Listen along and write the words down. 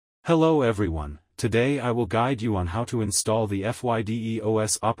Hello everyone, today I will guide you on how to install the Fyde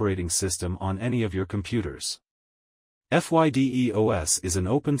OS operating system on any of your computers. Fyde OS is an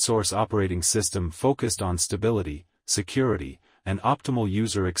open-source operating system focused on stability, security, and optimal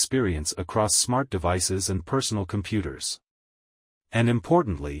user experience across smart devices and personal computers. And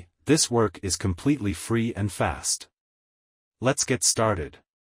importantly, this work is completely free and fast. Let's get started.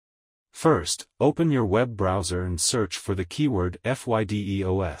 First, open your web browser and search for the keyword Fyde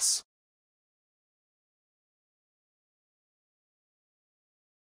OS.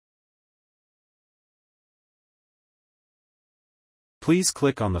 Please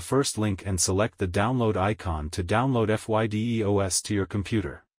click on the first link and select the download icon to download Fyde OS to your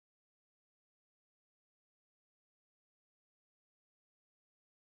computer.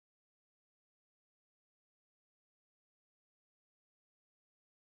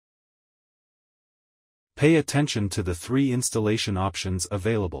 Pay attention to the three installation options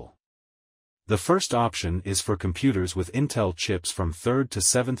available. The first option is for computers with Intel chips from 3rd to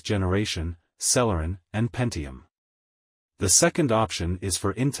 7th generation, Celeron, and Pentium. The second option is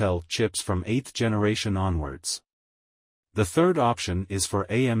for Intel chips from 8th generation onwards. The third option is for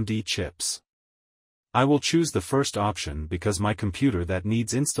AMD chips. I will choose the first option because my computer that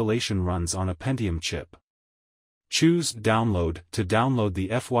needs installation runs on a Pentium chip. Choose Download to download the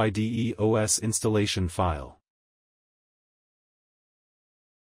Fyde OS installation file.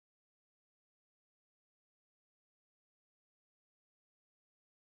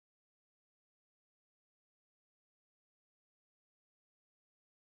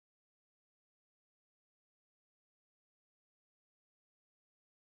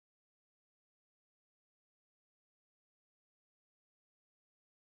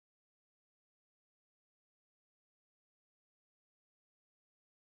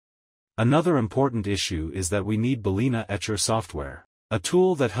 Another important issue is that we need Balena Etcher software, a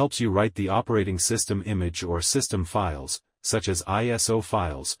tool that helps you write the operating system image or system files, such as ISO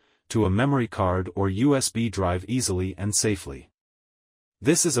files, to a memory card or USB drive easily and safely.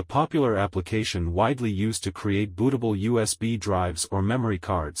 This is a popular application widely used to create bootable USB drives or memory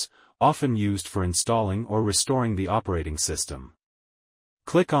cards, often used for installing or restoring the operating system.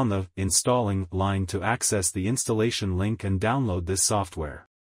 Click on the Installing line to access the installation link and download this software.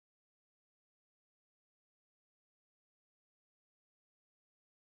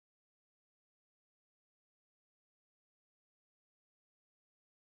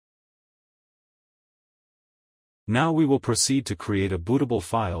 Now we will proceed to create a bootable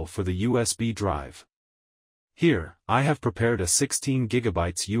file for the USB drive. Here, I have prepared a 16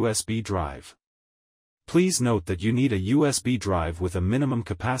 GB USB drive. Please note that you need a USB drive with a minimum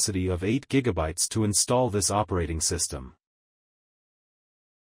capacity of 8 GB to install this operating system.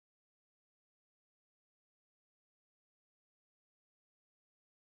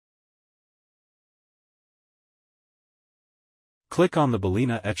 Click on the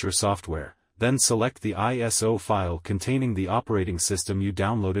Balena Etcher software. Then select the ISO file containing the operating system you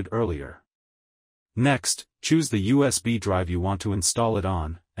downloaded earlier. Next, choose the USB drive you want to install it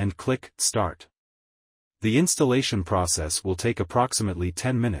on, and click Start. The installation process will take approximately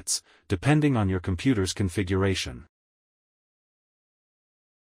 10 minutes, depending on your computer's configuration.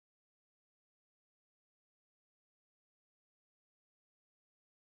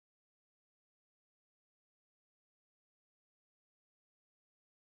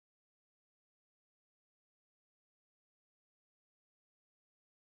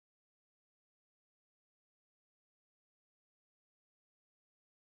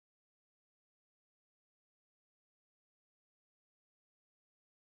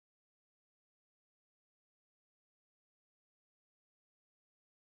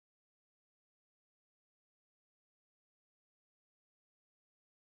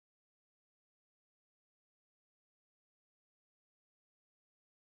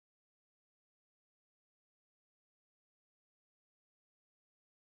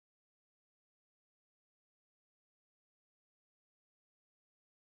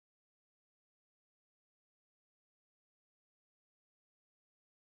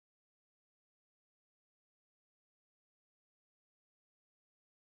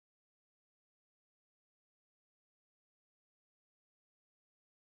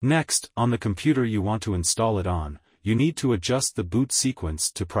 Next, on the computer you want to install it on, you need to adjust the boot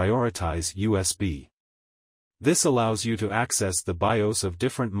sequence to prioritize USB. This allows you to access the BIOS of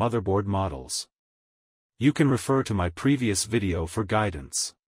different motherboard models. You can refer to my previous video for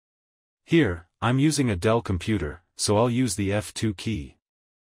guidance. Here, I'm using a Dell computer, so I'll use the F2 key.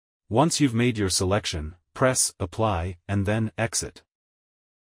 Once you've made your selection, press Apply, and then Exit.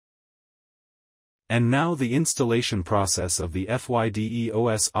 And now the installation process of the Fyde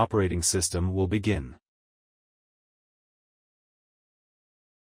OS operating system will begin.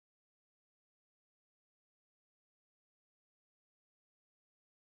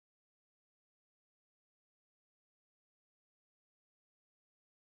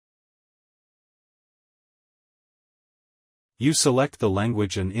 You select the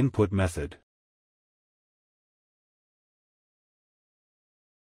language and input method.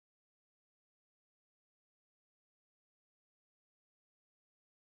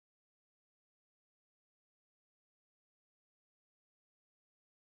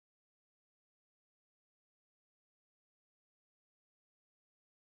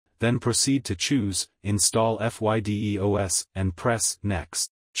 Then proceed to choose, Install Fyde OS, and press Next.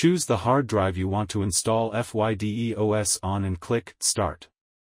 Choose the hard drive you want to install Fyde OS on and click Start.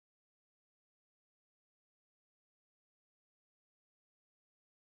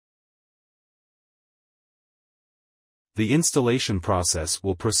 The installation process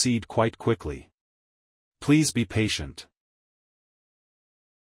will proceed quite quickly. Please be patient.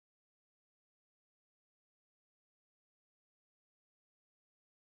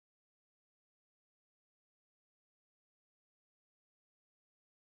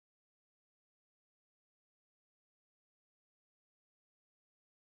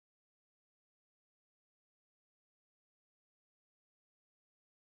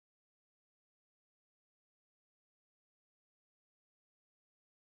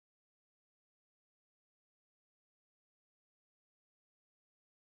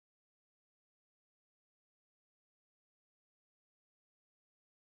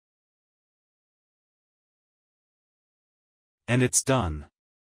 And it's done.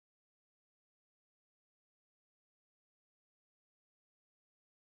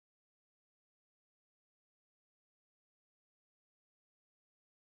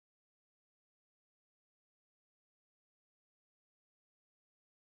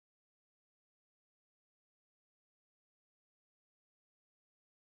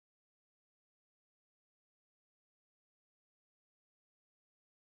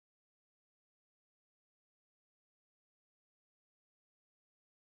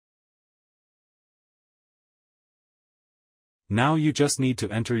 Now you just need to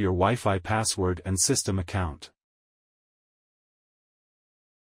enter your Wi-Fi password and system account.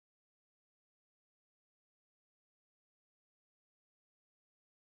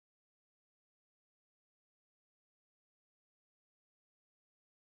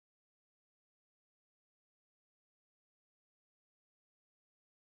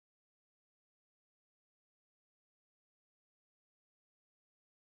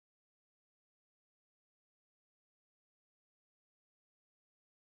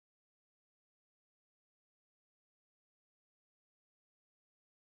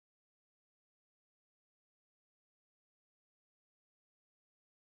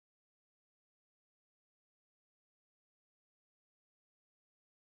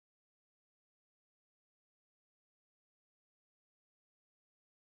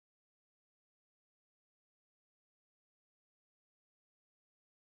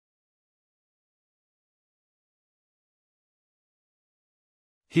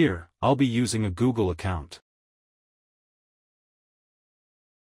 Here, I'll be using a Google account.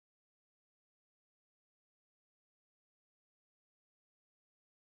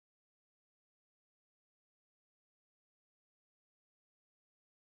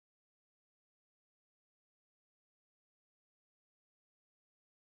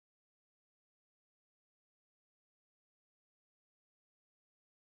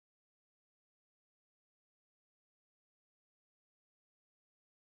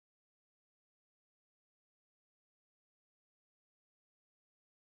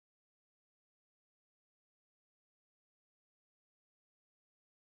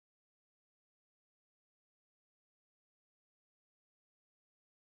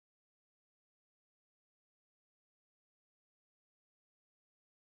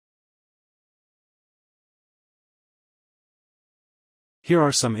 Here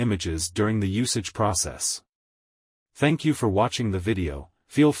are some images during the usage process. Thank you for watching the video.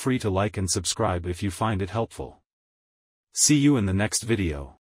 Feel free to like and subscribe if you find it helpful. See you in the next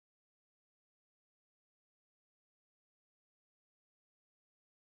video.